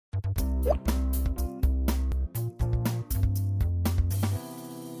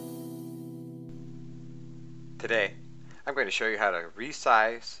Today, I'm going to show you how to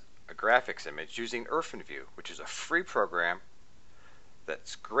resize a graphics image using IrfanView, which is a free program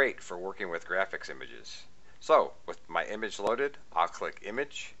that's great for working with graphics images. So, with my image loaded, I'll click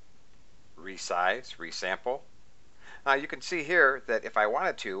Image, Resize, Resample. Now you can see here that if I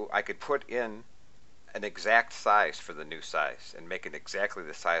wanted to, I could put in an exact size for the new size and make it exactly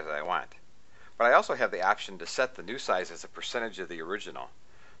the size that I want. But I also have the option to set the new size as a percentage of the original.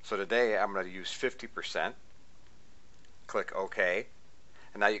 So today I'm going to use 50%. Click OK.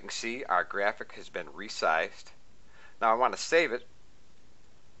 And now you can see our graphic has been resized. Now I want to save it.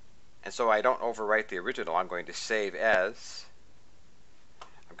 And so I don't overwrite the original, I'm going to save as.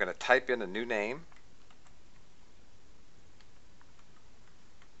 I'm going to type in a new name.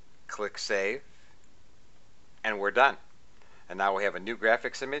 Click Save. And we're done. And now we have a new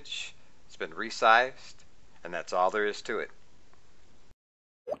graphics image. It's been resized. And that's all there is to it.